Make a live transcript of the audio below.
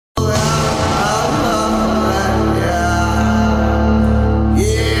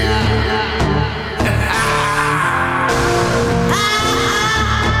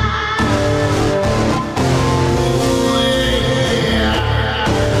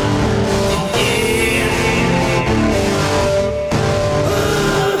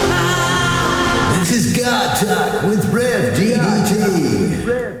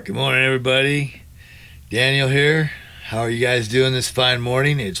everybody. Daniel here. How are you guys doing this fine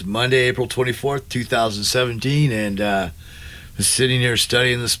morning? It's Monday, April 24th, 2017, and I was sitting here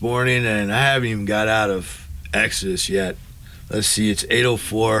studying this morning, and I haven't even got out of Exodus yet. Let's see, it's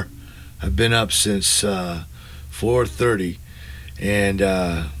 8:04. I've been up since 4:30, and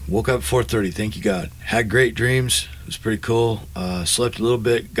woke up at 4:30, thank you God. Had great dreams. It was pretty cool. Slept a little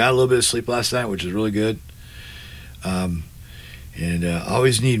bit, got a little bit of sleep last night, which is really good. And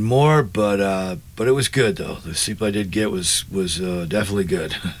always need more, but it was good though. The sleep I did get was definitely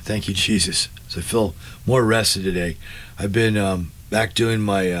good. Thank you, Jesus. So I feel more rested today. I've been back doing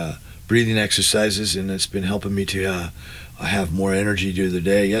my breathing exercises, and it's been helping me to have more energy during the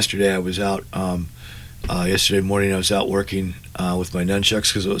day. Yesterday I was out. Yesterday morning I was out working with my nunchucks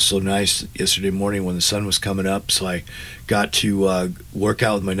because it was so nice yesterday morning when the sun was coming up. So I got to work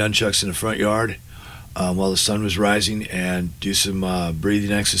out with my nunchucks in the front yard while the sun was rising, and do some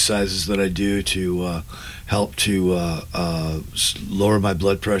breathing exercises that I do to help to lower my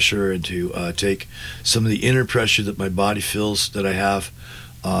blood pressure and to take some of the inner pressure that my body feels that I have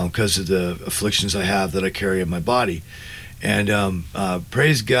because of the afflictions I have that I carry in my body. And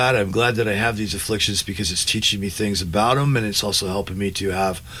praise God, I'm glad that I have these afflictions because it's teaching me things about them, and it's also helping me to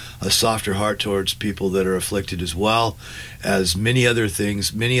have a softer heart towards people that are afflicted, as well as many other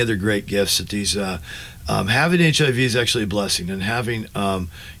things, many other great gifts that these having HIV is actually a blessing, and having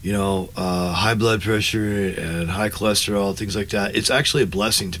high blood pressure and high cholesterol, things like that, it's actually a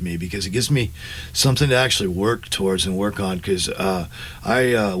blessing to me because it gives me something to actually work towards and work on, because I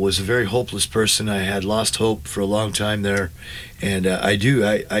was a very hopeless person. I had lost hope for a long time there, and I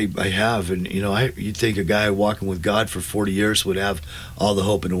have, and you'd think a guy walking with God for 40 years would have all the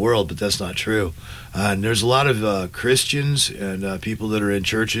hope in the world, but that's not true. And there's a lot of Christians and people that are in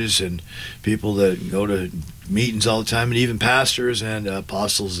churches and people that go to meetings all the time, and even pastors and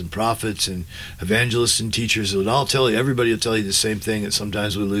apostles and prophets and evangelists and teachers will all tell you, everybody will tell you the same thing, that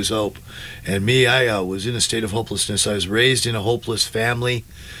sometimes we lose hope. And me, I was in a state of hopelessness. I was raised in a hopeless family,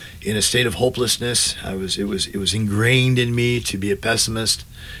 in a state of hopelessness. It was ingrained in me to be a pessimist,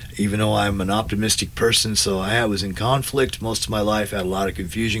 even though I'm an optimistic person. So I was in conflict most of my life, had a lot of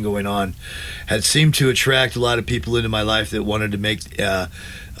confusion going on, had seemed to attract a lot of people into my life that wanted to make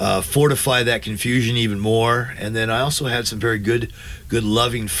fortify that confusion even more. And then I also had some very good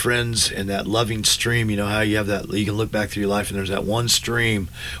loving friends, and that loving stream. You know how you have that, you can look back through your life and there's that one stream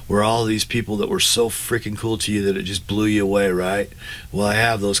where all these people that were so freaking cool to you that it just blew you away, right? Well, I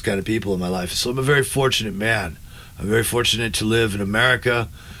have those kind of people in my life. So I'm a very fortunate man. I'm very fortunate to live in America.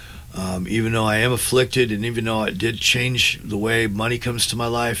 Even though I am afflicted, and even though it did change the way money comes to my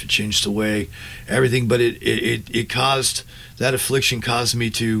life, it changed the way everything, but it caused, that affliction caused me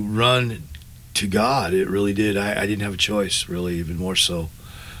to run to God. It really did. I didn't have a choice, really, even more so.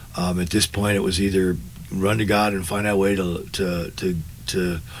 At this point, it was either run to God and find out a way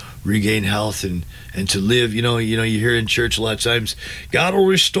to regain health and to live. You hear in church a lot of times, God will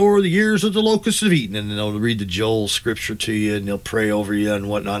restore the years that the locusts have eaten, and then they'll read the Joel scripture to you, and they'll pray over you and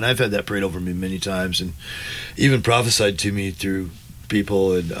whatnot. And I've had that prayed over me many times, and even prophesied to me through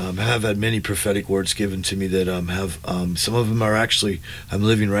people, and have had many prophetic words given to me that have some of them are actually I'm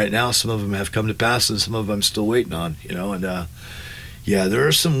living right now. Some of them have come to pass, and some of them I'm still waiting on. There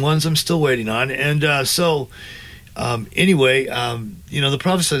are some ones I'm still waiting on, and anyway, the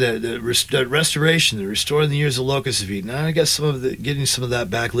prophet said that restoration, the restoring the years the locusts have eaten. I guess getting some of that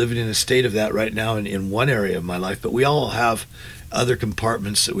back, living in a state of that right now in one area of my life. But we all have other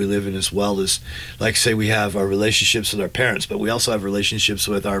compartments that we live in, as well as, like, say, we have our relationships with our parents, but we also have relationships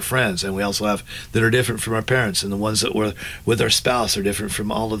with our friends, and we also have that are different from our parents, and the ones that were with our spouse are different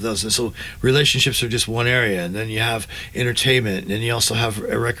from all of those. And so relationships are just one area, and then you have entertainment, and then you also have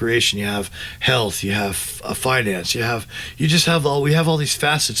recreation, you have health, you have finance, we have all these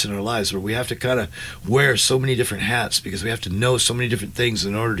facets in our lives where we have to kind of wear so many different hats, because we have to know so many different things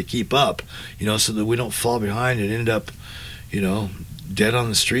in order to keep up, so that we don't fall behind and end up dead on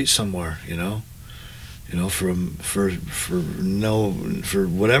the street somewhere, for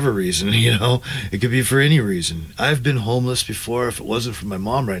whatever reason, it could be for any reason. I've been homeless before. If it wasn't for my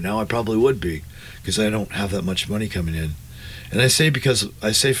mom right now, I probably would be, because I don't have that much money coming in. And I say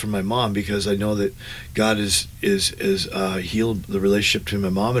for my mom, because I know that God is healed the relationship between my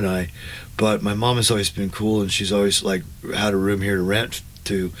mom and I. But my mom has always been cool, and she's always had a room here to rent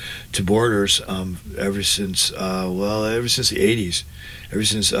to boarders ever since the 80s, ever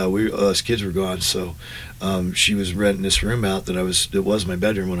since us kids were gone. So she was renting this room out it was my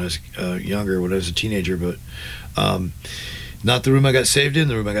bedroom when I was younger, when I was a teenager. But Not the room I got saved in.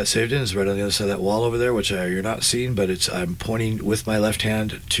 The room I got saved in is right on the other side of that wall over there, which you're not seeing, but I'm pointing with my left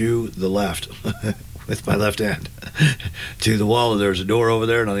hand to the left. With my left hand to the wall. There's a door over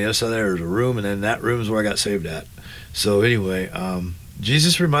there, and on the other side there's a room, and then that room is where I got saved at. So anyway,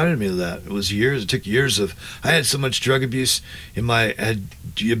 Jesus reminded me of that. It took years I had so much drug abuse I had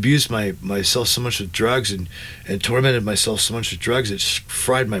abused myself so much with drugs and tormented myself so much with drugs. It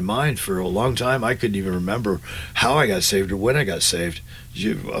fried my mind for a long time. I couldn't even remember how I got saved or when I got saved.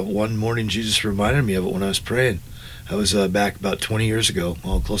 One morning, Jesus reminded me of it when I was praying. I was back about 20 years ago,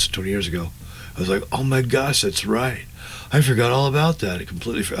 close to 20 years ago. I was like, oh my gosh, that's right. I forgot all about that. I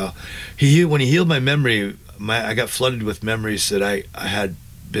completely forgot. When he healed my memory, I got flooded with memories that I had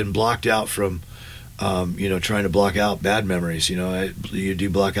been blocked out from, trying to block out bad memories. You do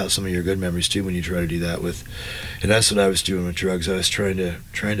block out some of your good memories too when you try to do that and that's what I was doing with drugs. I was trying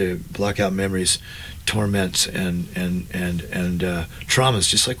to block out memories, torments and traumas,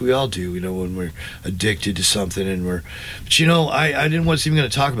 just like we all do, when we're addicted to something but I didn't want even going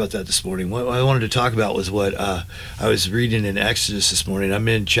to talk about that this morning. What I wanted to talk about was what I was reading in Exodus this morning. I'm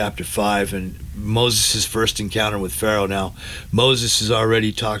in chapter 5 and Moses' first encounter with Pharaoh. Now, Moses has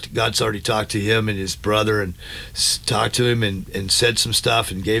already God's already talked to him and his brother and talked to him and said some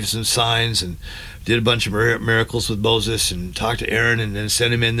stuff and gave some signs and did a bunch of miracles with Moses and talked to Aaron and then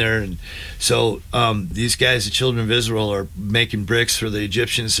sent him in there. And so these guys, the children of Israel, are making bricks for the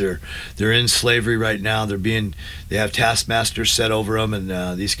Egyptians. They're in slavery right now. They have taskmasters set over them,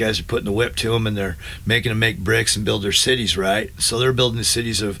 and these guys are putting the whip to them, and they're making them make bricks and build their cities, right? So they're building the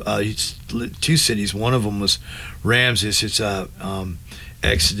cities of two cities. One of them was Ramses. It's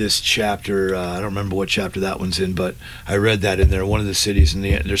Exodus chapter, I don't remember what chapter that one's in, but I read that in there, one of the cities, and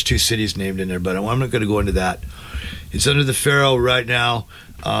there's two cities named in there, but I'm not going to go into that. It's under the Pharaoh right now,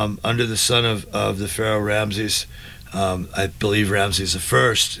 under the son of the Pharaoh, Ramses. I believe Ramses the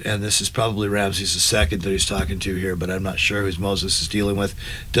first, and this is probably Ramses the second that he's talking to here, but I'm not sure who Moses is dealing with.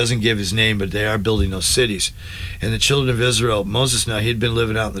 Doesn't give his name, but they are building those cities. And the children of Israel, Moses now, he'd been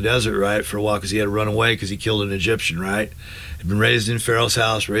living out in the desert, right, for a while because he had to run away because he killed an Egyptian, right? Had been raised in Pharaoh's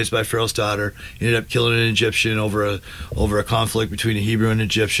house, raised by Pharaoh's daughter. He ended up killing an Egyptian over a conflict between a Hebrew and an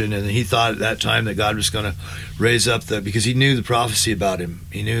Egyptian, and he thought at that time that God was going to raise up because he knew the prophecy about him.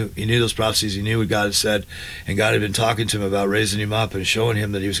 He knew those prophecies. He knew what God had said, and God had been talking to him about raising him up and showing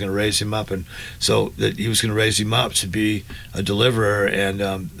him that he was going to raise him up, and so that he was going to raise him up to be a deliverer.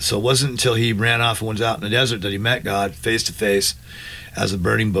 And so it wasn't until he ran off and was out in the desert that he met God face to face as a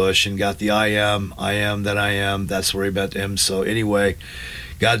burning bush and got the I am that I am. That's where he met him. So anyway,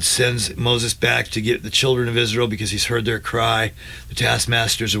 God sends Moses back to get the children of Israel because he's heard their cry. The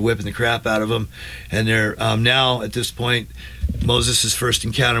taskmasters are whipping the crap out of them. And they're now, at this point, Moses' first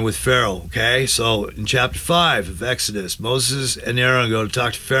encounter with Pharaoh, okay? So in chapter 5 of Exodus, Moses and Aaron go to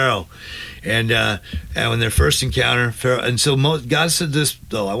talk to Pharaoh. And when their first encounter, Pharaoh, and so God said this,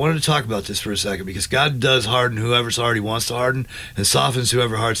 though. I wanted to talk about this for a second because God does harden whoever's heart he wants to harden and softens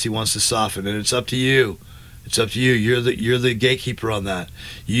whoever hearts he wants to soften. And it's up to you. It's up to you. You're the gatekeeper on that.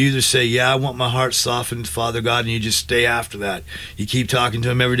 You either say, yeah, I want my heart softened, Father God, and you just stay after that. You keep talking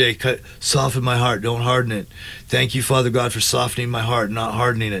to him every day. Soften my heart. Don't harden it. Thank you, Father God, for softening my heart, not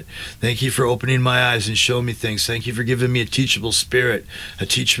hardening it. Thank you for opening my eyes and showing me things. Thank you for giving me a teachable spirit,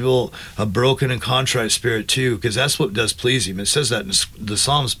 a broken and contrite spirit too, because that's what does please him. It says that in the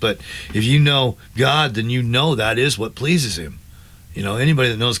Psalms, but if you know God, then you know that is what pleases him. Anybody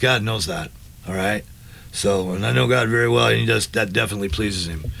that knows God knows that, all right? So, and I know God very well, and that definitely pleases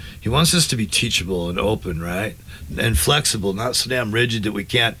him. He wants us to be teachable and open, right? And flexible, not so damn rigid that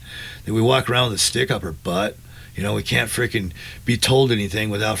we walk around with a stick up our butt. We can't freaking be told anything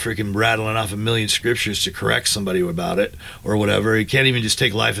without freaking rattling off a million scriptures to correct somebody about it or whatever. You can't even just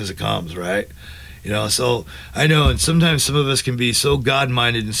take life as it comes, right? So I know, and sometimes some of us can be so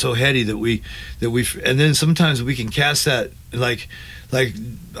God-minded and so heady that we, and then sometimes we can cast that like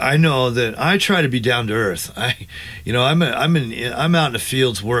I know that I try to be down to earth. I'm out in the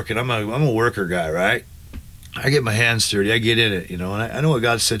fields working. I'm a worker guy, right? I get my hands dirty. I get in it, and I know what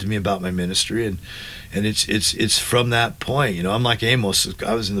God said to me about my ministry, and it's from that point. I'm like Amos.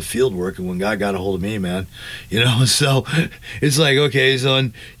 I was in the field working when God got a hold of me, man. So it's like, okay, so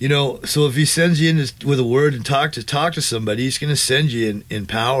so if he sends you in with a word and talk to somebody, he's going to send you in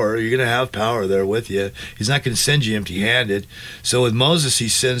power. You're going to have power there with you. He's not going to send you empty-handed. So with Moses, he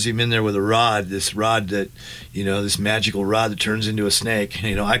sends him in there with a rod. This rod that this magical rod that turns into a snake.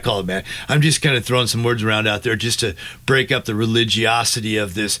 I call it, man. I'm just kind of throwing some words around out there just to break up the religiosity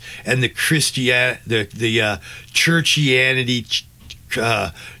of this and the churchianity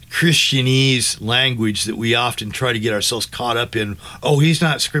Christianese language that we often try to get ourselves caught up in. Oh, he's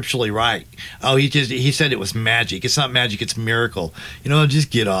not scripturally right. Oh, he said it was magic. It's not magic, it's miracle.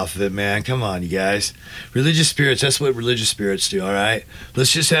 Just get off of it, man. Come on, you guys. Religious spirits, that's what religious spirits do, all right?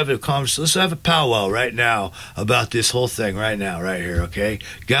 Let's just have a conversation. Let's have a powwow right now about this whole thing right now, right here, okay?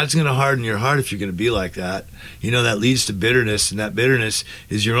 God's going to harden your heart if you're going to be like that. That leads to bitterness, and that bitterness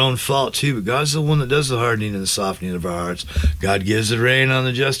is your own fault too, but God's the one that does the hardening and the softening of our hearts. God gives the rain on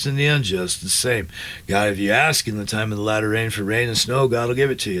the just and the unjust, the same. God, if you ask in the time of the latter rain for rain and snow, God will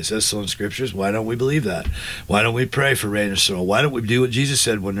give it to you. It says so in scriptures. Why don't we believe that? Why don't we pray for rain and snow? Why don't we do what Jesus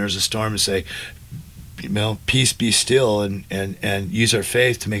said when there's a storm and say, peace be still, and use our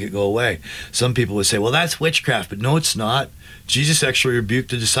faith to make it go away? Some people would say, well, that's witchcraft, but no, it's not. Jesus actually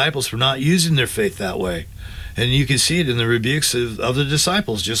rebuked the disciples for not using their faith that way. And you can see it in the rebukes of the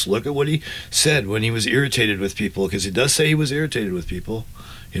disciples. Just look at what he said when he was irritated with people, because he does say he was irritated with people.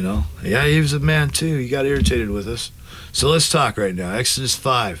 Yeah, he was a man too. He got irritated with us. So let's talk right now. Exodus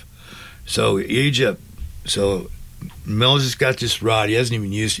 5. So Egypt. So Moses got this rod. He hasn't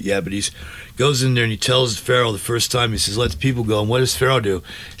even used it yet, but he goes in there and he tells Pharaoh the first time, he says, let the people go. And what does Pharaoh do?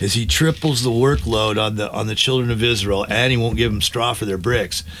 Is he triples the workload on the children of Israel, and he won't give them straw for their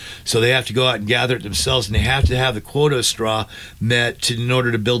bricks. So they have to go out and gather it themselves, and they have to have the quota of straw met in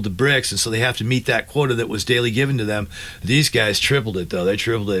order to build the bricks. And so they have to meet that quota that was daily given to them. These guys tripled it, though. They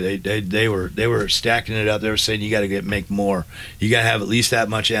tripled it. They were stacking it up. They were saying, you got to make more. You got to have at least that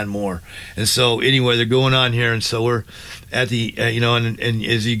much and more. And so anyway, they're going on here, and so we're at the and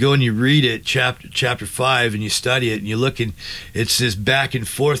as you go and you read it, chapter 5, and you study it and you look, and it's this back and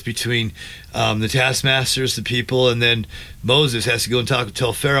forth between the taskmasters, the people, and then Moses has to go and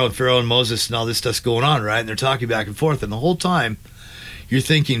tell Pharaoh and Moses, and all this stuff's going on, right? And they're talking back and forth, and the whole time you're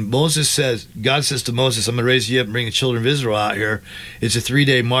thinking, God says to Moses, I'm going to raise you up and bring the children of Israel out here. It's a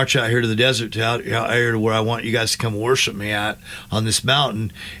 3-day march out here to the desert, out here to where I want you guys to come worship me at on this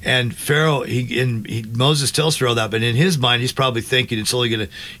mountain. And Pharaoh, Moses tells Pharaoh that, but in his mind, he's probably thinking it's only going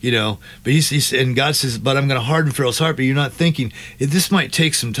to, but and God says, but I'm going to harden Pharaoh's heart. But you're not thinking, this might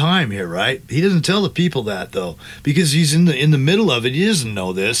take some time here, right? He doesn't tell the people that, though, because he's in the middle of it. He doesn't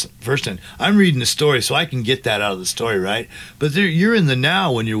know this. First, I'm reading the story, so I can get that out of the story, right? But you're in the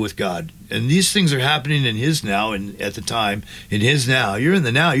now when you're with God, and these things are happening in his now, and at the time in his now. You're in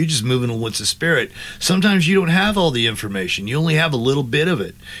the now. You're just moving with the Spirit. Sometimes you don't have all the information. You only have a little bit of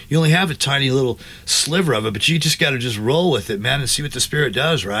it. You only have a tiny little sliver of it, but you just got to just roll with it, man, and see what the Spirit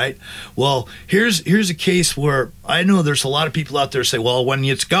does, right? Well, here's a case where I know there's a lot of people out there say, well, when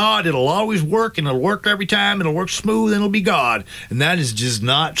it's God, it'll always work, and it'll work every time. It'll work smooth, and it'll be God. And that is just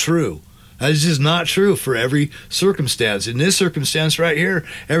not true. That is just not true for every circumstance. In this circumstance right here,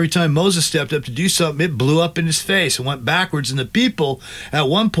 every time Moses stepped up to do something, it blew up in his face and went backwards. And the people at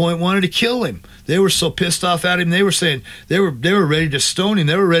one point wanted to kill him. They were so pissed off at him. They were saying they were ready to stone him.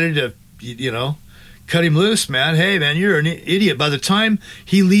 They were ready to, cut him loose, man. Hey, man, you're an idiot. By the time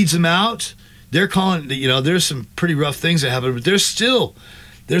he leads them out, they're calling, there's some pretty rough things that happen, but they're still,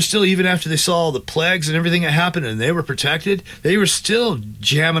 even after they saw all the plagues and everything that happened and they were protected, they were still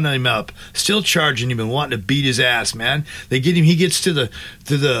jamming him up, still charging him and wanting to beat his ass, man. They get him, he gets to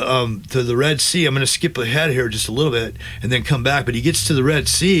the Red Sea. I'm going to skip ahead here just a little bit and then come back, but he gets to the Red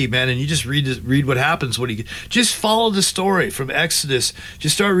Sea, man, and you just read what happens when he just follow the story from Exodus.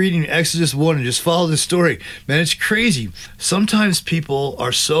 Just start reading Exodus 1 and just follow the story. Man, it's crazy. Sometimes people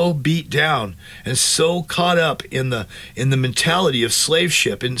are so beat down and so caught up in the mentality of slave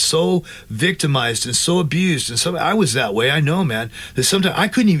ship and so victimized and so abused, and I was that way. I know, man, that sometimes I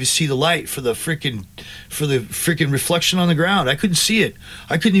couldn't even see the light for the freaking reflection on the ground. I couldn't see it.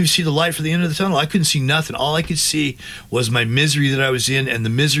 I couldn't even see the light for the end of the tunnel. I couldn't see nothing. All I could see was my misery that I was in and the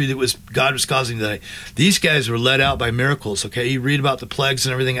misery that God was causing. These guys were led out by miracles. Okay, you read about the plagues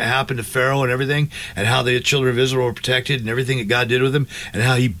and everything that happened to Pharaoh and everything, and how the children of Israel were protected and everything that God did with them, and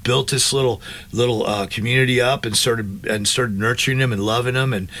how He built this little community up and started nurturing them and loving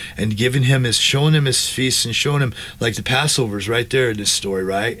them and giving him showing him his feasts and showing him, like the Passover's right there in this story,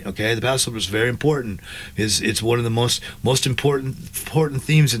 right? Okay, the Passover is very important. It's one of the most important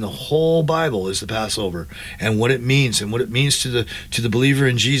themes in the whole Bible is the Passover and what it means to the believer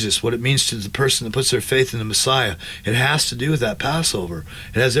in Jesus, what it means to the person that puts their faith in the Messiah. It has to do with that Passover.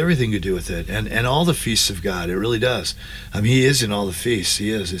 It has everything to do with it, and all the feasts of God. It really does. He is in all the feasts. He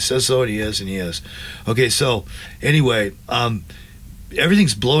is. It says so, and he is. Okay, so anyway,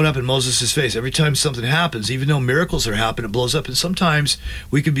 everything's blown up in Moses' face. Every time something happens, even though miracles are happening, it blows up. And sometimes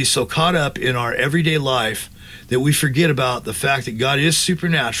we can be so caught up in our everyday life that we forget about the fact that God is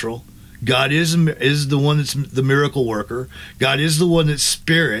supernatural. God is the one that's the miracle worker. God is the one that's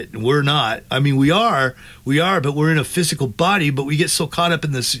spirit, and we're not. I mean, we are, but we're in a physical body. But we get so caught up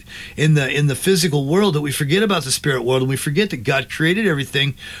in this, in the physical world, that we forget about the spirit world, and we forget that God created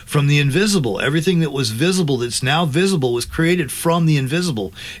everything from the invisible. Everything that was visible, that's now visible, was created from the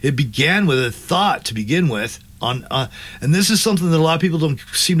invisible. It began with a thought to begin with. And this is something that a lot of people don't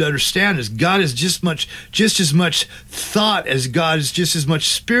seem to understand: is God is just as much thought as God is just as much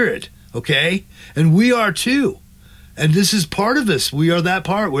spirit. Okay, and we are too. And this is part of us. We are that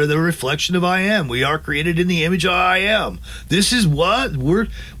part. We're the reflection of I am. We are created in the image of I am. This is what we're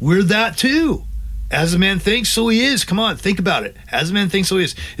that too. As a man thinks, so he is. Come on, think about it. As a man thinks, so he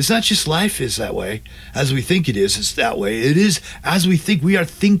is. It's not just life is that way. As we think it is, it's that way. It is as we think. We are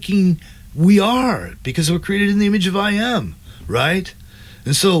thinking we are, because we're created in the image of I am, right?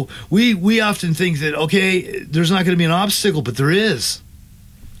 And so we often think that, okay, there's not going to be an obstacle, but there is.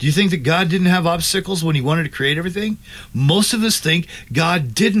 Do you think that God didn't have obstacles when he wanted to create everything? Most of us think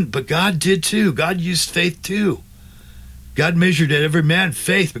God didn't, but God did too. God used faith too. God measured at every man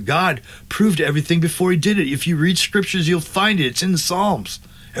faith, but God proved everything before he did it. If you read scriptures, you'll find it. It's in the Psalms.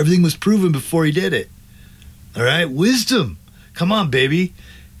 Everything was proven before he did it. All right? Wisdom. Come on, baby.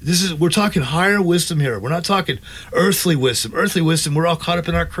 We're talking higher wisdom here. We're not talking earthly wisdom. Earthly wisdom, we're all caught up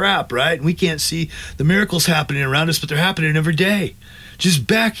in our crap, right? And we can't see the miracles happening around us, but they're happening every day. Just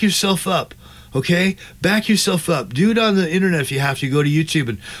back yourself up, okay? Back yourself up. Do it on the internet if you have to. Go to YouTube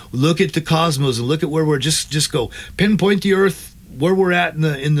and look at the cosmos and look at where we're just go pinpoint the earth, where we're at in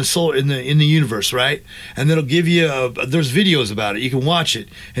the universe, right? And it'll give you there's videos about it. You can watch it,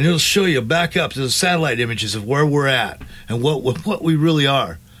 and it'll show you back up to the satellite images of where we're at and what we really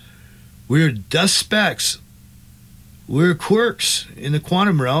are. We're dust specks. We're quirks in the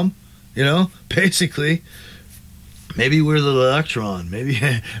quantum realm, basically. Maybe we're the electron.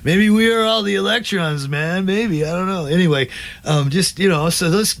 Maybe we are all the electrons, man. Maybe, I don't know. Anyway, so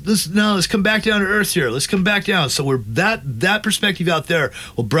let's come back down to earth here. Let's come back down. So we're that perspective out there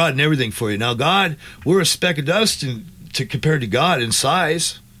will broaden everything for you. Now, God, we're a speck of dust compared to God in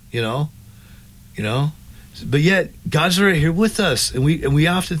size, But yet, God's right here with us, and we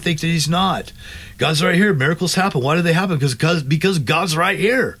often think that he's not. God's right here. Miracles happen. Why do they happen? Because God's right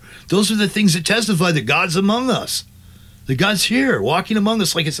here. Those are the things that testify that God's among us. That God's here, walking among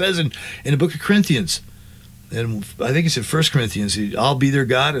us, like it says in the book of Corinthians. And I think it's in 1 Corinthians, I'll be their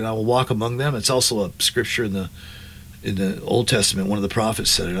God and I will walk among them. It's also a scripture in the Old Testament. One of the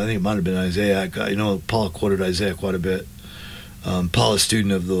prophets said it. I think it might have been Isaiah. Paul quoted Isaiah quite a bit. Paul, a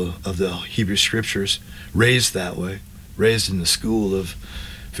student of the Hebrew scriptures, raised that way, raised in the school of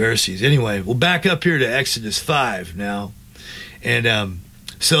Pharisees. Anyway, we'll back up here to Exodus 5 now. And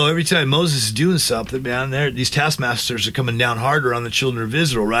so every time Moses is doing something, man, these taskmasters are coming down harder on the children of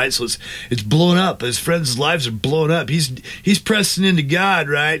Israel, right? So it's blowing up. His friends' lives are blowing up. He's pressing into God,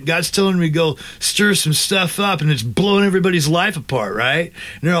 right? God's telling him to go stir some stuff up, and it's blowing everybody's life apart, right?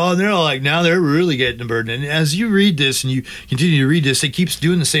 And they're all like, now they're really getting a burden. And as you read this and you continue to read this, they keep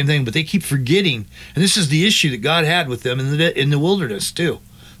doing the same thing, but they keep forgetting. And this is the issue that God had with them in the wilderness too.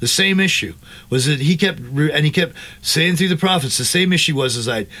 The same issue was that he kept saying through the prophets, the same issue was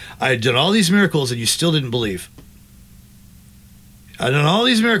I had done all these miracles and you still didn't believe. I've done all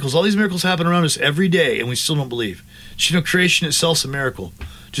these miracles happen around us every day and we still don't believe. Creation itself's a miracle.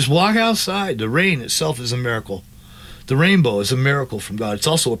 Just walk outside. The rain itself is a miracle. The rainbow is a miracle from God. It's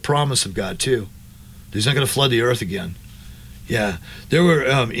also a promise of God too. He's not going to flood the earth again. Yeah, there were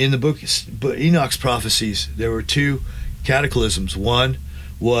in the book Enoch's prophecies, there were two cataclysms. One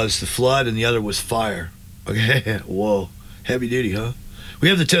was the flood and the other was fire. Okay, whoa, heavy duty, huh? We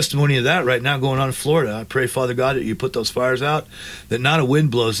have the testimony of that right now going on in Florida. I pray, Father God, that you put those fires out, that not a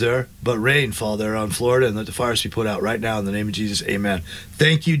wind blows there, but rain fall there on Florida, and let the fires be put out right now in the name of Jesus. Amen.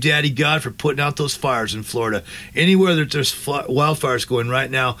 Thank you, Daddy God, for putting out those fires in Florida. Anywhere that there's wildfires going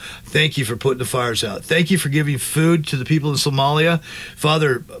right now, thank you for putting the fires out. Thank you for giving food to the people in Somalia.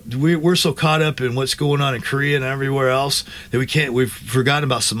 Father, we're so caught up in what's going on in Korea and everywhere else that we've forgotten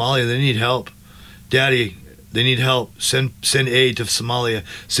about Somalia. They need help. Daddy, they need help. Send aid to Somalia.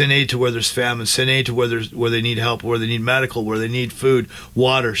 Send aid to where there's famine. Send aid to where they need help, where they need medical, where they need food,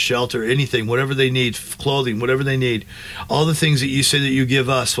 water, shelter, anything, whatever they need, clothing, whatever they need. All the things that you say that you give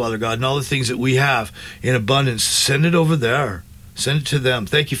us, Father God, and all the things that we have in abundance, send it over there. Send it to them.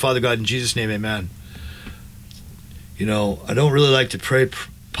 Thank you, Father God, in Jesus' name, amen. I don't really like to pray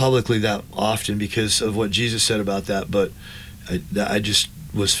publicly that often because of what Jesus said about that, but I just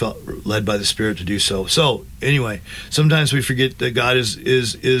felt led by the Spirit to do so. So anyway, sometimes we forget that God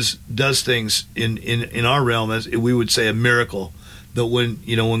does things in our realm as we would say a miracle. that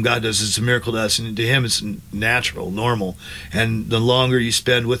when God does, it's a miracle to us, and to him it's natural, normal. And the longer you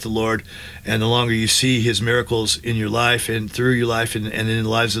spend with the Lord, and the longer you see his miracles in your life and through your life, and in the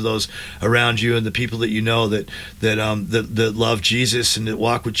lives of those around you and the people that you know that love Jesus and that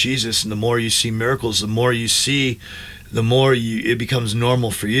walk with Jesus, and the more you see miracles, the more you see, the more it becomes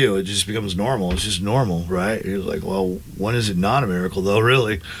normal for you. It just becomes normal. It's just normal, right? You're like, well, when is it not a miracle, though,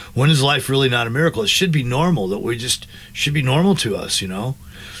 really? When is life really not a miracle? It should be normal, that we just should be normal to us,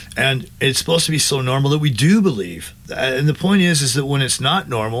 And it's supposed to be so normal that we do believe. And the point is that when it's not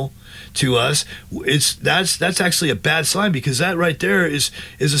normal to us, that's actually a bad sign, because that right there is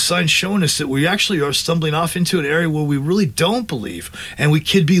a sign showing us that we actually are stumbling off into an area where we really don't believe, and we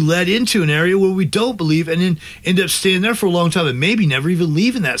could be led into an area where we don't believe, and then end up staying there for a long time, and maybe never even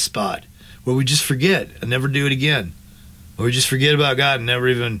leaving that spot, where we just forget and never do it again, or we just forget about God and never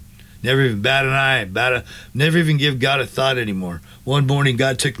even bat an eye, never even give God a thought anymore. One morning,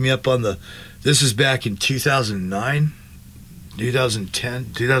 God took me up on this is back in 2009.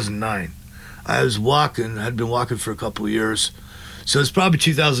 2009. I was walking. I'd been walking for a couple of years. So it's probably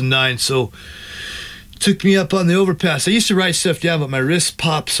 2009. So took me up on the overpass. I used to write stuff down, but my wrists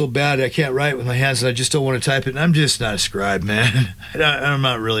pop so bad I can't write with my hands, and I just don't want to type it. And I'm just not a scribe, man. I'm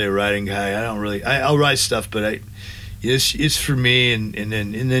not really a writing guy. I'll write stuff, but it's for me, and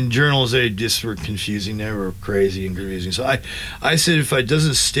then journals, they just were confusing. They were crazy and confusing. So I said, if it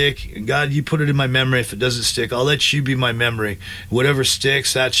doesn't stick, God, you put it in my memory. If it doesn't stick, I'll let you be my memory. Whatever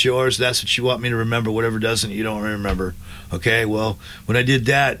sticks, that's yours. That's what you want me to remember. Whatever doesn't, you don't remember. Okay, well, when I did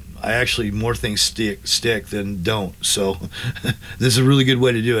that, more things stick than don't. So this is a really good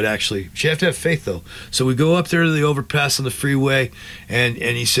way to do it, actually. But you have to have faith, though. So we go up there to the overpass on the freeway, and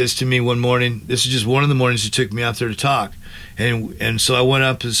he says to me one morning, this is just one of the mornings he took me out there to talk. And so I went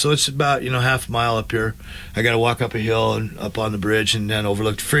up, and so it's about, half a mile up here. I got to walk up a hill and up on the bridge and then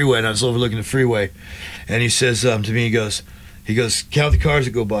overlook the freeway, and I was overlooking the freeway. And he says to me, he goes, count the cars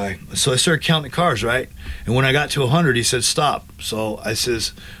that go by. So I started counting the cars, right? And when I got to 100, he said, stop. So I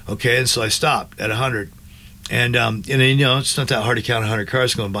says, okay. And so I stopped at 100. And it's not that hard to count 100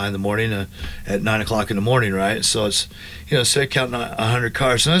 cars going by in the morning at 9 o'clock in the morning, right? So it's, so I counting 100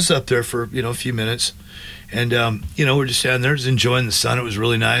 cars. And I was up there for, a few minutes. And, we're just standing there, just enjoying the sun. It was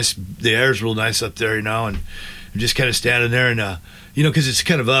really nice. The air's real nice up there, and I'm just kind of standing there, and, because it's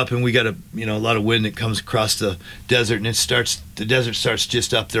kind of up, and we got a lot of wind that comes across the desert, and the desert starts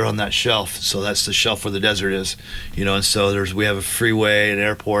just up there on that shelf. So that's the shelf where the desert is, and so we have a freeway, an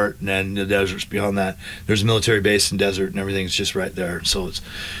airport, and then the desert's beyond that. There's a military base and desert, and everything's just right there. So it's,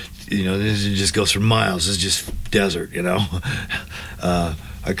 it just goes for miles. It's just desert,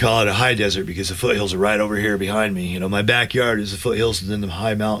 I call it a high desert because the foothills are right over here behind me. My backyard is the foothills and then the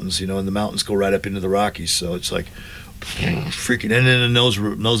high mountains, and the mountains go right up into the Rockies. So it's like freaking, and then in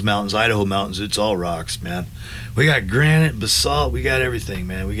those mountains, Idaho mountains, it's all rocks, man. We got granite, basalt, we got everything,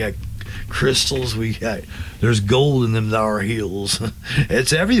 man. We got crystals, there's gold in them Tar Heels.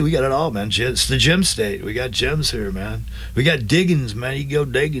 It's everything. We got it all, man. It's the gem state. We got gems here, man. We got diggings, man. You can go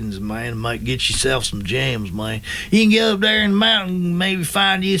diggings, man. Might get yourself some gems, man. You can get up there in the mountain, maybe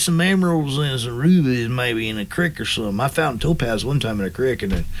find you some emeralds and some rubies, maybe in a creek or something. I found topaz one time in a creek,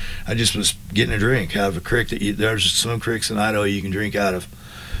 and then I just was getting a drink out of a creek. There's some creeks in Idaho you can drink out of.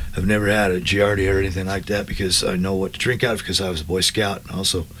 I've never had a Giardia or anything like that because I know what to drink out of because I was a Boy Scout and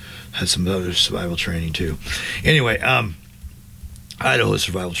also had some other survival training too. Anyway, Idaho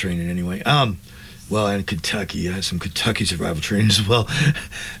survival training anyway. Well, and Kentucky. I had some Kentucky survival training as well.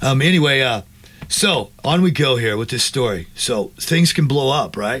 So on we go here with this story. So things can blow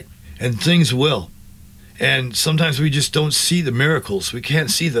up, right? And things will. And sometimes we just don't see the miracles. We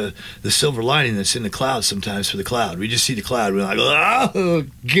can't see the silver lining that's in the cloud sometimes for the cloud. We just see the cloud. We're like, oh,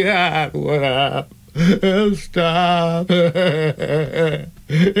 God, what up? Stop. Beat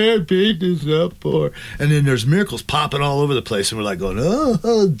this up for. And then there's miracles popping all over the place. And we're like going,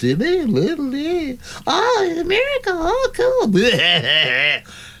 oh, did it? Little it. Oh, it's a miracle. Oh, cool. And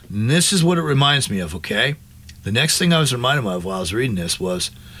this is what it reminds me of, okay? The next thing I was reminded of while I was reading this was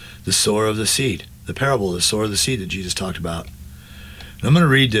the sower of the seed. The parable of the sower of the seed that Jesus talked about. And I'm going to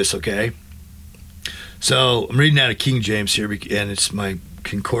read this, okay? So I'm reading out of King James here, and it's my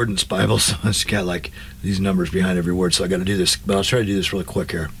concordance Bible, so it's got like these numbers behind every word, so I got to do this, but I'll try to do this really quick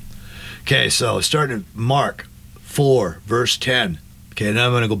here. Okay, so starting at Mark 4, verse 10. Okay, now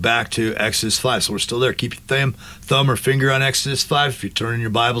I'm going to go back to Exodus 5. So we're still there. Keep your thumb or finger on Exodus 5. If you turn in your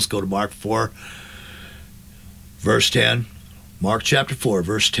Bibles, go to Mark 4, verse 10. Mark chapter 4,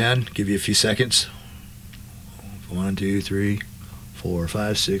 verse 10. Give you a few seconds. 1, 2, 3, 4,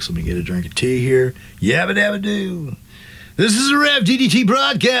 5, 6. Let me get a drink of tea here. Yabba dabba doo. This is a Rev DDT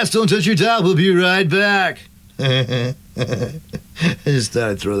broadcast. Don't touch your dial. We'll be right back. I just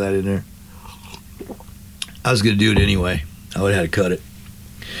thought I'd throw that in there. I was going to do it anyway. I would have had to cut it.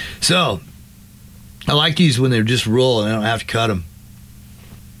 So, I like these when they're just rolling. I don't have to cut them.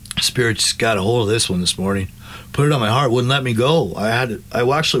 Spirit just got a hold of this one this morning. Put it on my heart. Wouldn't let me go. I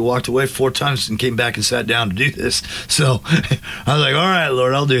actually walked away 4 times and came back and sat down to do this. So, I was like, all right,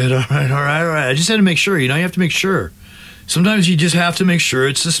 Lord, I'll do it. All right. I just had to make sure. You have to make sure. Sometimes you just have to make sure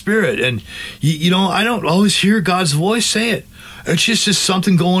it's the Spirit. And, I don't always hear God's voice say it. It's just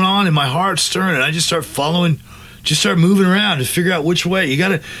something going on in my heart stirring. And I just start following, just start moving around to figure out which way. You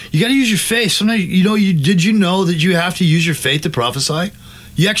gotta use your faith. Sometimes, did you know that you have to use your faith to prophesy?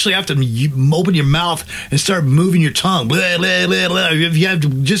 You actually have to open your mouth and start moving your tongue. Blah, blah, blah, blah. If you have to,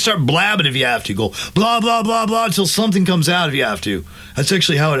 just start blabbing if you have to. Go blah, blah, blah, blah until something comes out if you have to. That's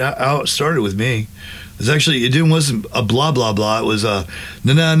actually how it started with me. It wasn't a blah, blah, blah. It was a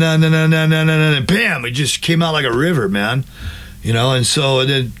na, bam. It just came out like a river, man. And so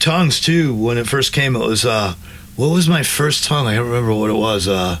then tongues too, when it first came, it was, what was my first tongue? I don't remember what it was.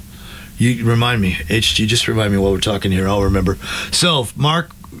 You remind me, HG, just remind me while we're talking here. I'll remember. So,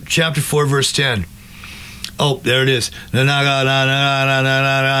 Mark chapter 4, verse 10. Oh, there it is. That's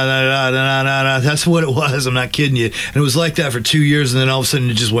what it was. I'm not kidding you. And it was like that for 2 years, and then all of a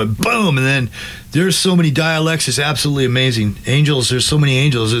sudden it just went boom. And then there's so many dialects. It's absolutely amazing. Angels, there's so many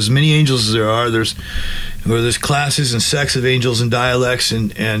angels. There's as many angels as there are. There's classes and sects of angels and dialects,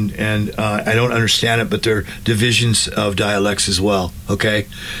 and I don't understand it, but there are divisions of dialects as well. Okay,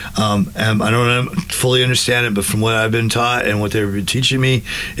 and I don't fully understand it, but from what I've been taught and what they've been teaching me,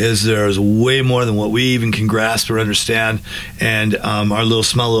 is there's way more than what we even can grasp or understand, and our little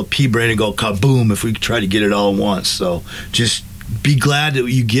small little pea brain will go kaboom if we try to get it all at once. So just be glad that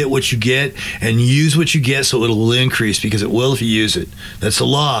you get what you get and use what you get so it will increase, because it will if you use it. That's the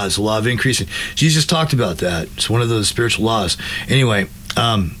law. It's the law of increasing. Jesus talked about that. It's one of the spiritual laws. Anyway,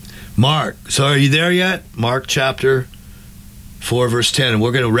 Mark. So are you there yet? Mark chapter 4, verse 10. And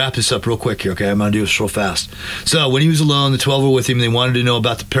we're going to wrap this up real quick here, okay? I'm going to do this real fast. So when he was alone, the 12 were with him. They wanted to know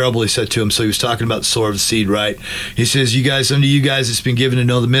about the parable he said to him. So he was talking about the sower of the seed, right? He says, unto you guys it's been given to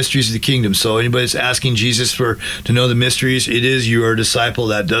know the mysteries of the kingdom. So anybody that's asking Jesus to know the mysteries, it is you are a disciple.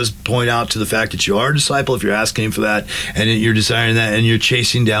 That does point out to the fact that you are a disciple if you're asking him for that, and you're desiring that, and you're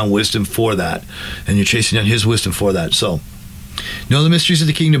chasing down wisdom for that, and you're chasing down his wisdom for that. So know the mysteries of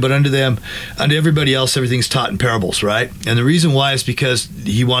the kingdom, but unto everybody else, everything's taught in parables, right? And the reason why is because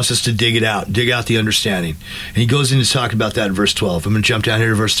he wants us to dig out the understanding. And he goes into talk about that in verse 12. I'm going to jump down here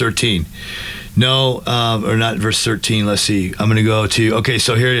to verse 13. No, or not verse 13. Let's see. I'm going to go to, okay,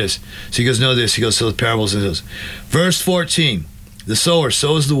 so here it is. So he goes, know this. He goes, so the parables and those. Verse 14. The sower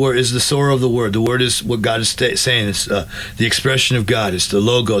sows the word, is the sower of the word. The word is what God is saying. It's the expression of God. It's the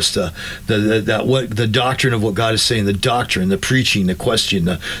logos, the doctrine of what God is saying. The doctrine, the preaching, the question,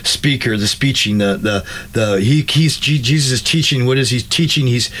 the speaker, the speeching. Jesus is teaching. What is he teaching?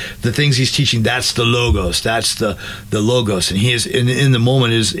 The things he's teaching. That's the logos. That's the logos. And he is in the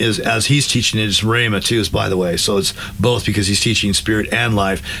moment is as he's teaching it. It's rhema too. By the way, so it's both, because he's teaching spirit and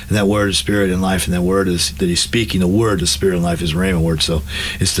life, and that word is spirit and life, and that word is that he's speaking. The word, the spirit and life, is rhema word. So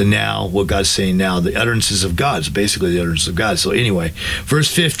it's the now, what God's saying now, the utterances of God. It's basically the utterances of God. So anyway, verse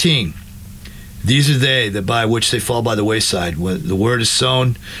 15. These are they that by which they fall by the wayside. When the word is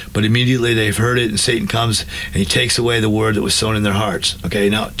sown, but immediately they've heard it, and Satan comes and he takes away the word that was sown in their hearts. Okay,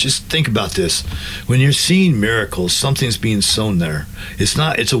 now just think about this. When you're seeing miracles, something's being sown there. It's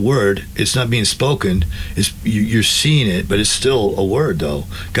a word. It's not being spoken. You're seeing it, but it's still a word, though.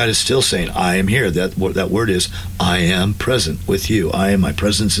 God is still saying, I am here. That word is, I am present with you. My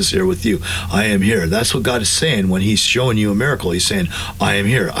presence is here with you. I am here. That's what God is saying when he's showing you a miracle. He's saying, I am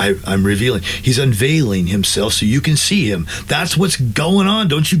here. I'm revealing. He's unveiling himself so you can see him. That's what's going on.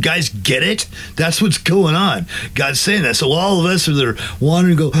 Don't you guys get it? That's what's going on. God's saying that. So all of us are there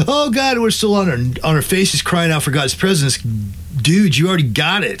wandering and go, oh God, we're still on our faces crying out for God's presence. Dude, you already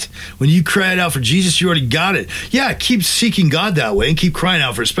got it. When you cried out for Jesus, you already got it. Yeah, keep seeking God that way and keep crying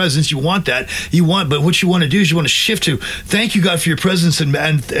out for his presence. You want that. But what you want to do is you want to shift to, thank you, God, for your presence, and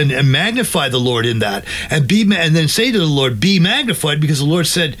magnify the Lord in that. And then say to the Lord, be magnified, because the Lord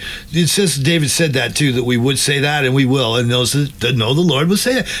said, it says, David said that too, that we would say that, and we will. And those that know the Lord will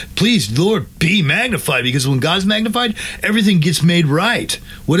say that. Please, Lord, be magnified, because when God's magnified, everything gets made right.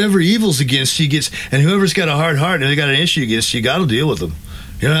 Whatever evil's against you gets, and whoever's got a hard heart and they got an issue against you, God will deal with them.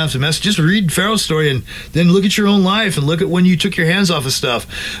 You don't have to mess. Just read Pharaoh's story and then look at your own life and look at when you took your hands off of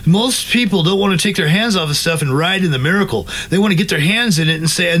stuff. Most people don't want to take their hands off of stuff and ride in the miracle. They want to get their hands in it and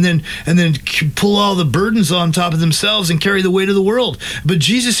say, and then pull all the burdens on top of themselves and carry the weight of the world. But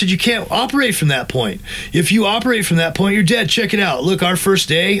Jesus said you can't operate from that point. If you operate from that point, you're dead. Check it out. Look, our first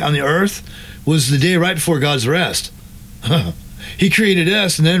day on the earth was the day right before God's rest. He created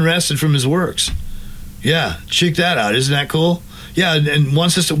us and then rested from his works. Yeah, check that out. Isn't that cool? Yeah, and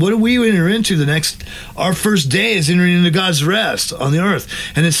wants us to, what do we enter into our first day is entering into God's rest on the earth.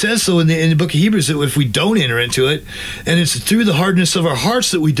 And it says so in the book of Hebrews that if we don't enter into it, and it's through the hardness of our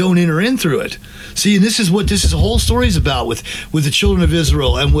hearts that we don't enter in through it. See, and this is what this whole story is about with the children of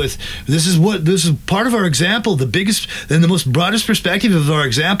Israel, and this is part of our example. The biggest and the most broadest perspective of our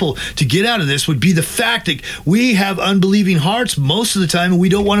example to get out of this would be the fact that we have unbelieving hearts most of the time, and we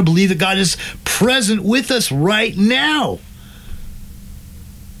don't want to believe that God is present with us right now.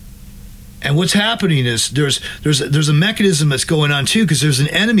 And what's happening is there's a mechanism that's going on too, because there's an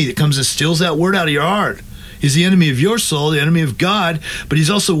enemy that comes and steals that word out of your heart. He's the enemy of your soul, the enemy of God, but he's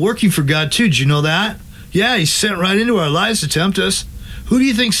also working for God too. Did you know that? Yeah, he's sent right into our lives to tempt us. Who do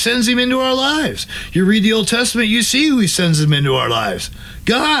you think sends him into our lives? You read the Old Testament, you see who he sends him into our lives.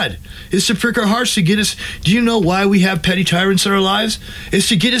 God. It's to prick our hearts to get us. Do you know why we have petty tyrants in our lives? It's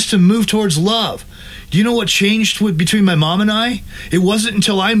to get us to move towards love. Do you know what changed between my mom and I? It wasn't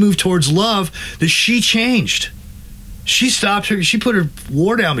until I moved towards love that she changed. She stopped her. She put her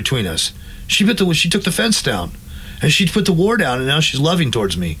war down between us. She took the fence down, and she put the war down, and now she's loving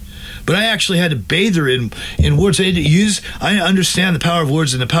towards me. But I actually had to bathe her in words. I understand the power of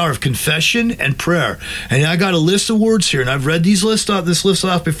words and the power of confession and prayer. And I got a list of words here, and I've read this list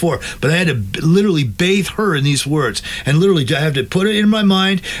off before. But I had to literally bathe her in these words, and literally I have to put it in my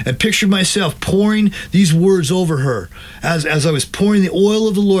mind and picture myself pouring these words over her as I was pouring the oil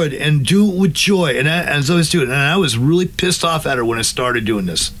of the Lord, and do it with joy. And as I was doing it, and I was really pissed off at her when I started doing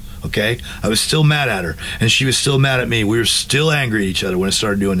this. Okay, I was still mad at her, and she was still mad at me. We were still angry at each other when I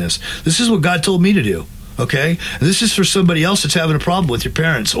started doing this. This is what God told me to do. Okay, and this is for somebody else that's having a problem with your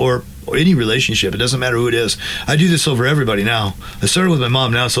parents or any relationship. It doesn't matter who it is. I do this over everybody now. I started with my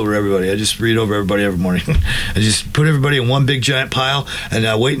mom. Now it's over everybody. I just read over everybody every morning. I just put everybody in one big giant pile, and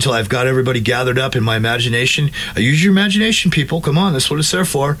I wait until I've got everybody gathered up in my imagination. Use your imagination, people. Come on, that's what it's there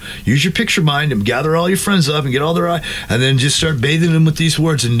for. Use your picture mind and gather all your friends up and get all their eye, and then just start bathing them with these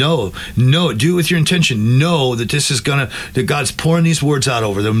words. And do it with your intention. Know that that God's pouring these words out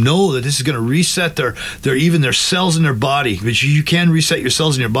over them. Know that this is gonna reset their cells in their body. But you can reset your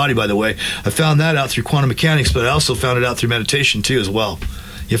cells in your body, by the way. I found that out through quantum mechanics, but I also found it out through meditation too as well.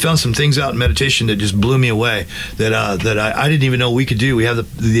 You found some things out in meditation that just blew me away that I didn't even know we could do. We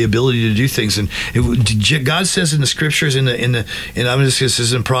have the ability to do things, and God says in the scriptures in the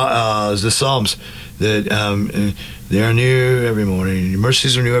Psalms that they are new every morning. Your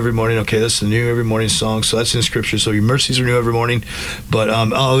mercies are new every morning. Okay, that's the new every morning song. So that's in scripture. So your mercies are new every morning, but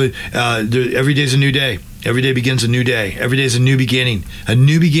every day is a new day. Every day begins a new day. Every day is a new beginning. A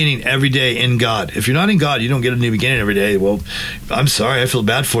new beginning every day in God. If you're not in God, you don't get a new beginning every day. Well, I'm sorry. I feel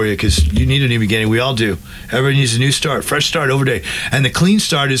bad for you because you need a new beginning. We all do. Everybody needs a new start, fresh start every day. And the clean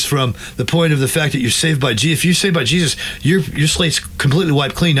start is from the point of the fact that you're saved by Jesus. If you're saved by Jesus, your slate's completely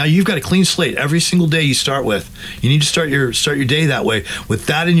wiped clean. Now you've got a clean slate every single day you start with. You need to start your day that way with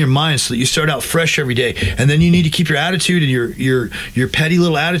that in your mind so that you start out fresh every day. And then you need to keep your attitude and your petty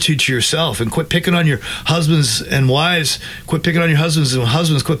little attitude to yourself, and quit picking on your husbands and wives. Quit picking on your husbands, and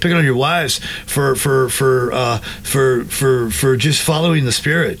husbands quit picking on your wives for just following the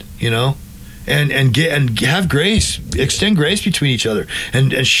Spirit, and have grace, extend grace between each other,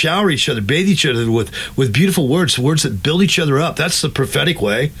 and shower each other, bathe each other with beautiful words that build each other up. That's the prophetic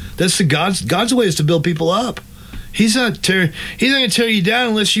way. That's God's way is to build people up. He's not going to tear you down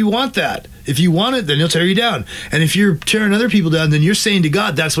unless you want that. If you want it, then he'll tear you down. And if you're tearing other people down, then you're saying to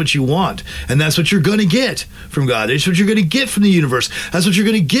God, that's what you want. And that's what you're going to get from God. That's what you're going to get from the universe. That's what you're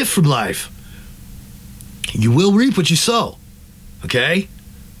going to get from life. You will reap what you sow. Okay?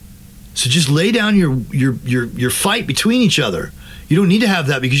 So just lay down your fight between each other. You don't need to have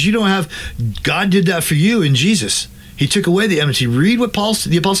that because you don't have. God did that for you in Jesus. He took away the enmity. Read what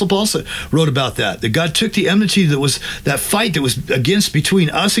the Apostle Paul wrote about that. That God took the enmity that was that fight that was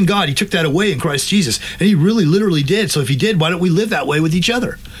between us and God. He took that away in Christ Jesus. And he really literally did. So if he did, why don't we live that way with each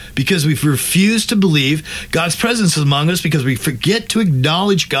other? Because we've refused to believe God's presence among us, because we forget to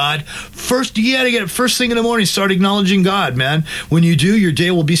acknowledge God. First, you got to get first thing in the morning, start acknowledging God, man. When you do, your day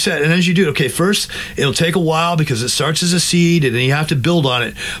will be set. And as you do it, okay, first, it'll take a while because it starts as a seed and then you have to build on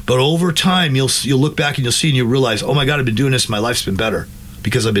it. But over time, you'll look back and you'll see and you'll realize, oh my God, I've been doing this. My life's been better.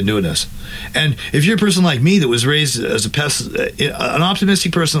 because I've been doing this. And if you're a person like me that was raised as an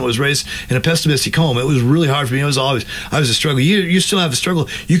optimistic person that was raised in a pessimistic home, it was really hard for me. I was a struggle. You still have a struggle.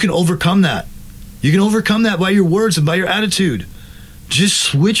 You can overcome that. You can overcome that by your words and by your attitude. Just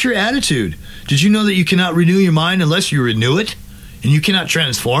switch your attitude. Did you know that you cannot renew your mind unless you renew it? And you cannot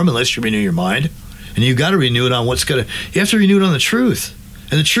transform unless you renew your mind. And you got to renew it on you have to renew it on the truth.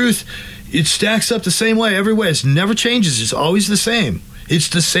 And the truth, it stacks up the same way every way. It never changes. It's always the same. It's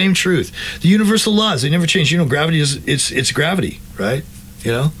the same truth. The universal laws, they never change. Gravity it's gravity, right?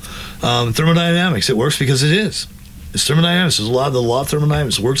 Thermodynamics, it works because it is. It's thermodynamics. The law of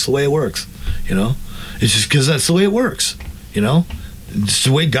thermodynamics works the way it works, It's just because that's the way it works, It's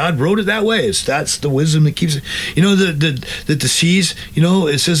the way God wrote it that way. That's the wisdom that keeps it. That the seas,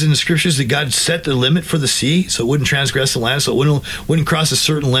 it says in the scriptures that God set the limit for the sea so it wouldn't transgress the land, so it wouldn't cross a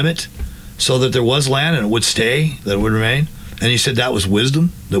certain limit, so that there was land and it would stay, that it would remain. And he said that was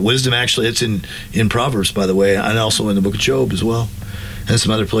wisdom. That wisdom actually, it's in Proverbs, by the way, and also in the book of Job as well, and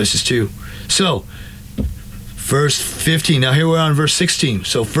some other places too. So, verse 15. Now here we're on verse 16.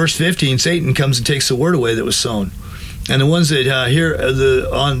 So verse 15, Satan comes and takes the word away that was sown. And the ones that hear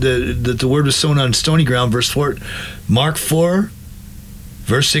the word was sown on stony ground, verse 4, Mark 4,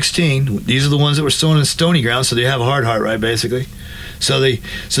 verse 16. These are the ones that were sown on stony ground, so they have a hard heart, right? Basically, so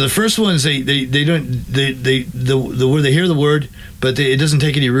the first ones they where they hear the word, but it doesn't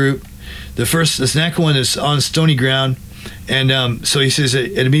take any root. The second one is on stony ground, and so he says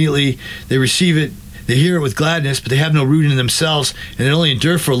that immediately they receive it. They hear it with gladness, but they have no root in themselves, and they only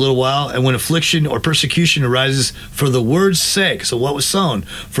endure for a little while. And when affliction or persecution arises for the word's sake, so what was sown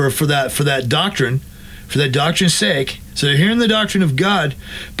for that doctrine's sake. So they're hearing the doctrine of God,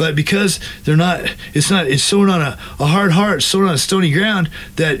 but because it's sown on a hard heart, sown on a stony ground,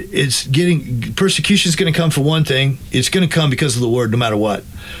 that persecution is going to come for one thing. It's going to come because of the word, no matter what.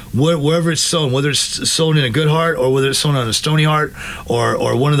 Wherever it's sown, whether it's sown in a good heart or whether it's sown on a stony heart,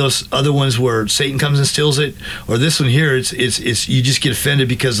 or one of those other ones where Satan comes and steals it, or this one here, it's you just get offended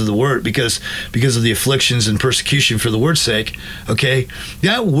because of the word, because of the afflictions and persecution for the word's sake. Okay,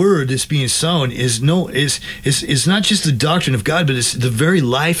 that word that's being sown is not just the doctrine of God, but it's the very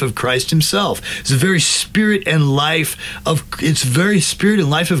life of Christ Himself. It's the very spirit and life of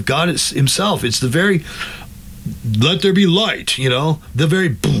God Himself. It's the very let there be light, the very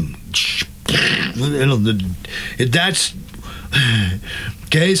boom. That's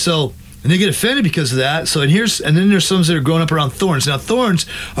okay. So, and they get offended because of that. So, and then there's some that are growing up around thorns. Now, thorns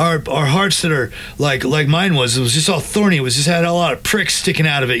are hearts that are like mine was. It was just all thorny. It was just had a lot of pricks sticking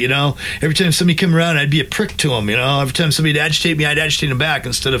out of it. Every time somebody come around, I'd be a prick to them. Every time somebody would agitate me, I'd agitate them back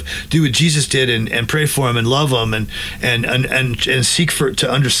instead of do what Jesus did and pray for them and love them and seek to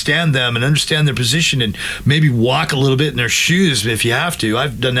understand them and understand their position and maybe walk a little bit in their shoes if you have to.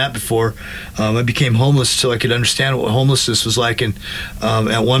 I've done that before. I became homeless so I could understand what homelessness was like, and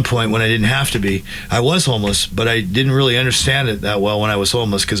at one point when I didn't have to be. I was homeless, but I didn't really understand it that well when I was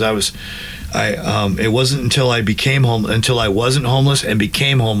homeless, because it wasn't until I wasn't homeless and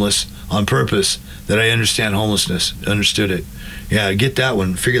became homeless on purpose that I understood it. Yeah, get that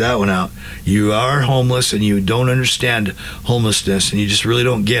one, figure that one out. You are homeless and you don't understand homelessness and you just really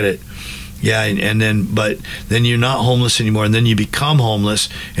don't get it. Yeah, but then you're not homeless anymore, and then you become homeless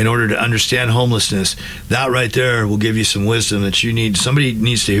in order to understand homelessness. That right there will give you some wisdom that you need. Somebody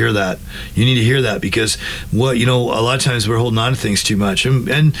needs to hear that. You need to hear that, because a lot of times we're holding on to things too much. And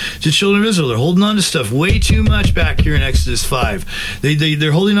the children of Israel, they're holding on to stuff way too much back here in Exodus 5.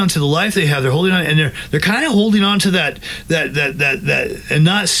 They're holding on to the life they have. They're holding on, and they're kind of holding on to that and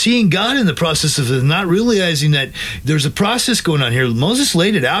not seeing God in the process of it, not realizing that there's a process going on here. Moses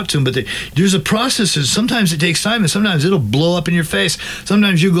laid it out to them, but there's a process, and sometimes it takes time, and sometimes it'll blow up in your face.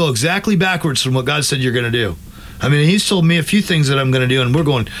 Sometimes you go exactly backwards from what God said you're going to do. I mean, He's told me a few things that I'm going to do, and we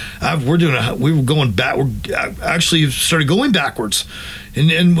actually started going backwards,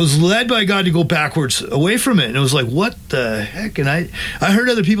 and was led by God to go backwards away from it. And it was like, what the heck? And I heard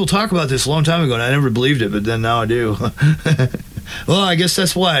other people talk about this a long time ago, and I never believed it, but then now I do. Well, I guess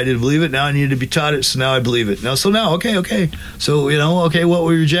that's why I didn't believe it. Now I needed to be taught it, so now I believe it. Now, okay. So, what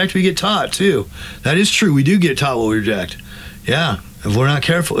we reject, we get taught too. That is true. We do get taught what we reject. Yeah. If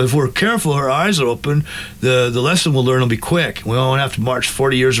we're careful, our eyes are open, the lesson we'll learn will be quick. We won't have to march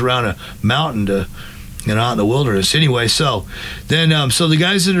 40 years around a mountain to, out in the wilderness. Anyway, so then, so the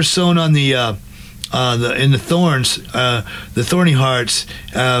guys that are sown on the the thorns, the thorny hearts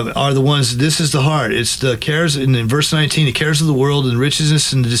are the ones. This is the heart. It's the cares in verse 19. The cares of the world and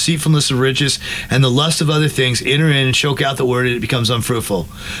richness and the deceitfulness of riches and the lust of other things enter in and choke out the word, and it becomes unfruitful.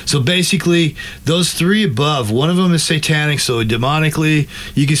 So basically, those three above, one of them is satanic. So demonically,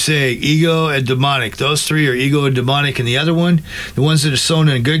 you could say ego and demonic. Those three are ego and demonic, and the other one, the ones that are sown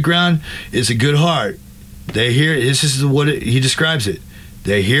in good ground, is a good heart. They hear. This is what he describes it.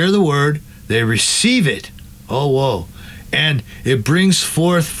 They hear the word. They receive it. Oh, whoa. And it brings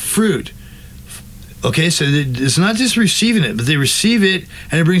forth fruit. Okay, so it's not just receiving it, but they receive it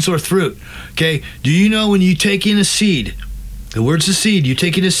and it brings forth fruit. Okay, do you know when you take in a seed, the word's a seed, you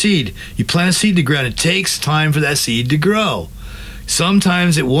take in a seed, you plant a seed in the ground, it takes time for that seed to grow.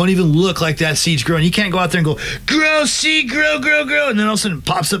 Sometimes it won't even look like that seed's growing. You can't go out there and go, grow, seed, grow, grow, grow. And then all of a sudden it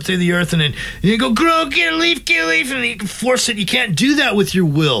pops up through the earth and then you go, grow, get a leaf, and you can force it. You can't do that with your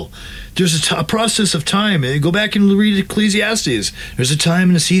will. There's a process of time. Go back and read Ecclesiastes. There's a time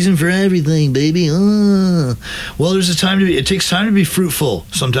and a season for everything, baby. Well, there's a time it takes time to be fruitful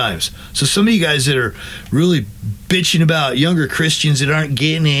sometimes. So some of you guys that are really bitching about younger Christians that aren't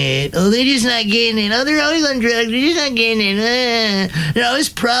getting it. Oh, they're just not getting it. Oh, they're always on drugs. They're just not getting it. There are always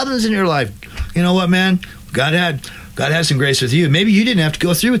problems in their life. You know what, man? God had some grace with you. Maybe you didn't have to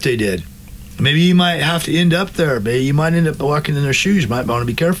go through what they did. Maybe you might have to end up there. Maybe you might end up walking in their shoes. You might want to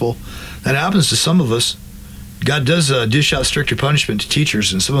be careful. That happens to some of us. God does dish out stricter punishment to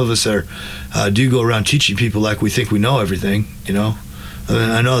teachers, and some of us do go around teaching people like we think we know everything. You know,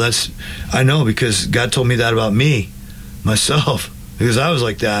 I know because God told me that about myself, because I was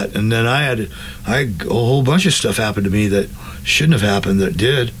like that, and then a whole bunch of stuff happened to me that shouldn't have happened that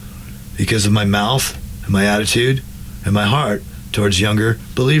did, because of my mouth and my attitude and my heart towards younger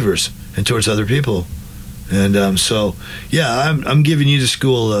believers and towards other people. And so, yeah, I'm giving you the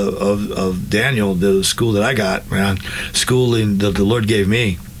school of Daniel, the school that I got, man, schooling that the Lord gave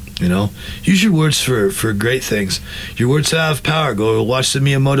me. You know, use your words for great things. Your words have power. Go watch the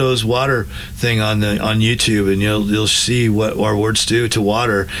Miyamoto's water thing on YouTube, and you'll see what our words do to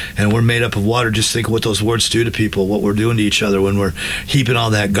water. And we're made up of water. Just think of what those words do to people, what we're doing to each other when we're heaping all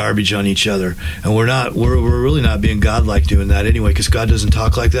that garbage on each other. And we're really not being godlike doing that anyway, because God doesn't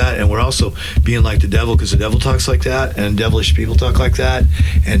talk like that. And we're also being like the devil, because the devil talks like that, and devilish people talk like that.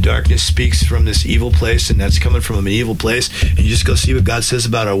 And darkness speaks from this evil place, and that's coming from an evil place. And you just go see what God says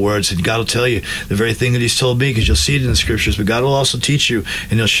about our words. And God will tell you the very thing that he's told me, because you'll see it in the scriptures, but God will also teach you,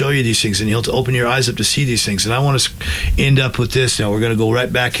 and he'll show you these things, and he'll open your eyes up to see these things. And I want to end up with this. Now we're going to go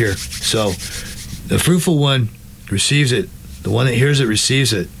right back here. So the fruitful one receives it. The one that hears it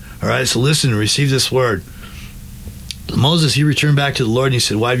receives it. All right, so listen and receive this word. Moses, he returned back to the Lord, and he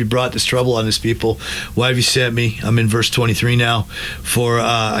said, why have you brought this trouble on this people? Why have you sent me? I'm in verse 23 now.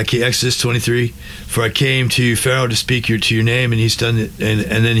 Exodus 23. For I came to Pharaoh to speak to your name, and he's done it.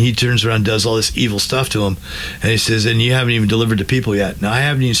 And then he turns around and does all this evil stuff to him. And he says, and you haven't even delivered the people yet. Now, I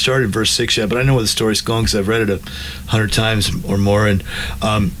haven't even started verse 6 yet, but I know where the story's going, because I've read it 100 times or more and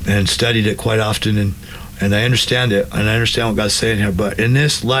studied it quite often. And I understand it, and I understand what God's saying here. But in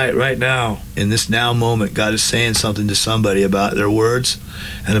this light, right now, in this now moment, God is saying something to somebody about their words,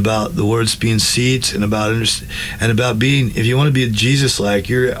 and about the words being seeds, and about being. If you want to be Jesus-like,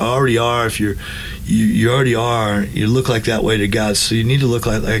 you already are. If you already are, you look like that way to God. So you need to look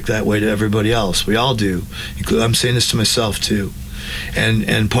like that way to everybody else. We all do. I'm saying this to myself too.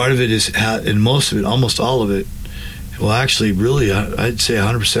 And part of it is, and most of it, almost all of it. Well, actually, really, I'd say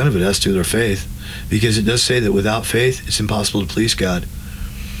 100% of it has to do with our faith. Because it does say that without faith, it's impossible to please God.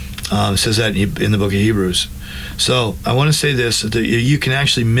 It says that in the book of Hebrews. So I want to say this, that you can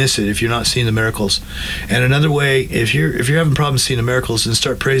actually miss it if you're not seeing the miracles. And another way, if you're having problems seeing the miracles, then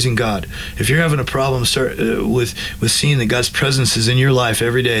start praising God. If you're having a problem with seeing that God's presence is in your life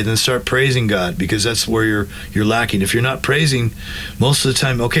every day, then start praising God, because that's where you're lacking. If you're not praising most of the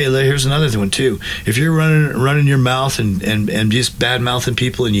time, okay, here's another one too. If you're running your mouth and just bad mouthing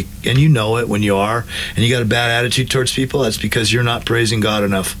people, and you know it when you are, and you got a bad attitude towards people, that's because you're not praising God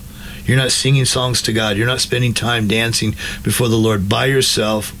enough. You're not singing songs to God. You're not spending time dancing before the Lord by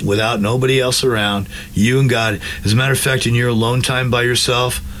yourself, without nobody else around, you and God. As a matter of fact, in your alone time by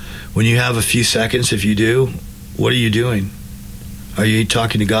yourself, when you have a few seconds, if you do, what are you doing? Are you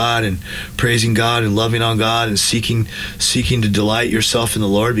talking to God and praising God and loving on God and seeking to delight yourself in the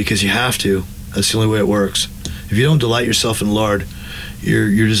Lord? Because you have to. That's the only way it works. If you don't delight yourself in the Lord,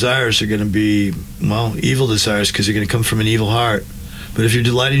 your desires are going to be, evil desires, because they're going to come from an evil heart. But if you're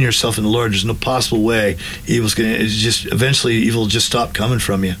delighting yourself in the Lord, there's no possible way eventually evil will just stop coming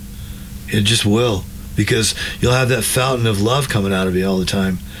from you. It just will. because you'll have that fountain of love coming out of you all the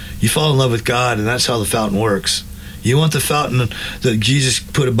time. You fall in love with God, and that's how the fountain works. You want the fountain that Jesus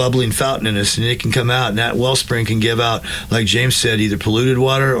put a bubbling fountain in us, and it can come out, and that wellspring can give out, like James said, either polluted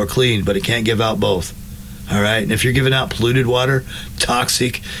water or clean, but it can't give out both. All right? And if you're giving out polluted water,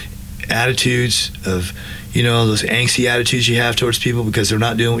 toxic attitudes of, those angsty attitudes you have towards people because they're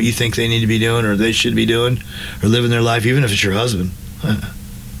not doing what you think they need to be doing or they should be doing or living their life, even if it's your husband.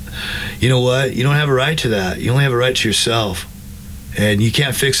 You know what? You don't have a right to that. You only have a right to yourself. And you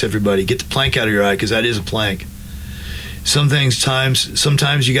can't fix everybody. Get the plank out of your eye, because that is a plank. Sometimes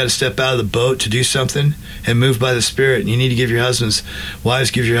you got to step out of the boat to do something and move by the Spirit. And you need to give your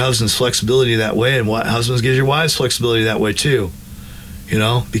wives give your husbands flexibility that way, and husbands give your wives flexibility that way too.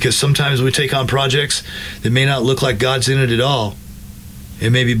 Because sometimes we take on projects that may not look like God's in it at all. It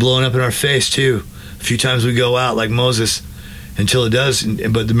may be blowing up in our face too. A few times we go out like Moses until it does,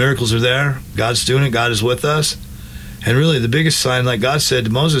 but the miracles are there. God's doing it. God is with us. And really, the biggest sign, like God said to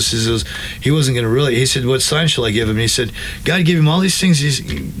Moses, is he wasn't going to he said, what sign shall I give him? And he said, God gave him all these things.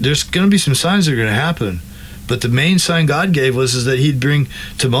 There's going to be some signs that are going to happen. But the main sign God gave was that he'd bring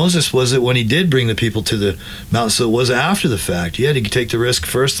to Moses was that when he did bring the people to the mountain, so it was after the fact. He had to take the risk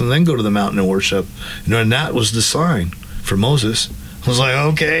first and then go to the mountain and worship. And that was the sign for Moses. I was like,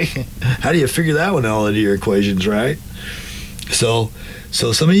 okay, how do you figure that one all into your equations, right? So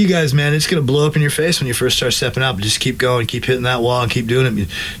some of you guys, man, it's going to blow up in your face when you first start stepping out, but just keep going, keep hitting that wall, and keep doing it.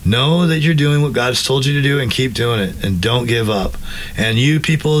 Know that you're doing what God's told you to do, and keep doing it, and don't give up. And you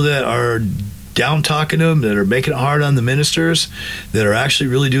people that are down talking to them, that are making it hard on the ministers, that are actually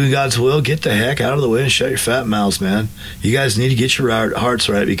really doing God's will, get the heck out of the way and shut your fat mouths, man. You guys need to get your hearts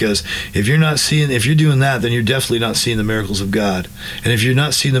right, because if you're doing that, then you're definitely not seeing the miracles of God. And if you're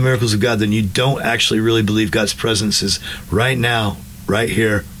not seeing the miracles of God, then you don't actually really believe God's presence is right now, right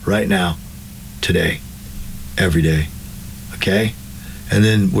here, right now, today, every day. Okay? And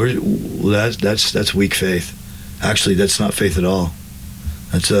then that's weak faith. Actually, that's not faith at all.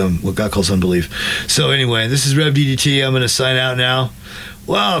 That's what God calls unbelief. So anyway, this is Rev DDT. I'm going to sign out now.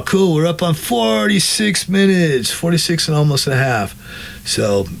 Wow, cool. We're up on 46 minutes, 46 and almost a half.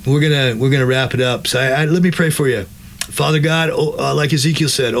 So we're gonna wrap it up. So let me pray for you. Father God, like Ezekiel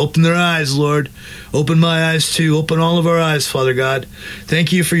said, open their eyes, Lord. Open my eyes too. Open all of our eyes, Father God.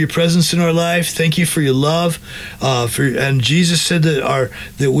 Thank you for your presence in our life. Thank you for your love. And Jesus said that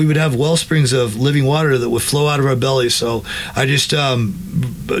we would have well springs of living water that would flow out of our belly. So I just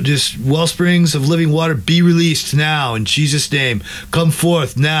well springs of living water be released now in Jesus' name. Come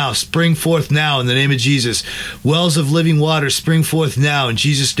forth now. Spring forth now in the name of Jesus. Wells of living water spring forth now in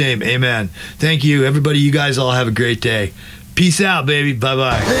Jesus' name. Amen. Thank you, everybody. You guys all have a great day. Peace out, baby.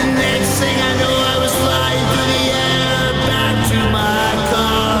 Bye-bye. The next thing I know, I was flying through the air back to my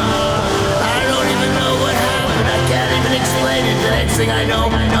car. I don't even know what happened. I can't even explain it. The next thing I know,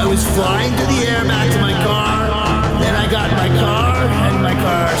 I was flying through the air back to my car. Then I got in my car, and my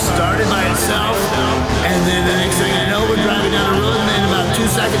car started by itself. And then the next thing I know, we're driving down the road, and then about 2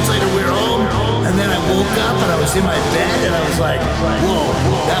 seconds later, we're home. And then I woke up, and I was in my bed, and I was like, whoa,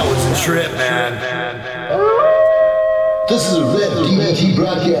 that was a trip, man. This is a Rev DDT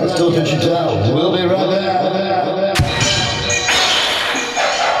broadcast. Don't touch your dial. We'll be right back.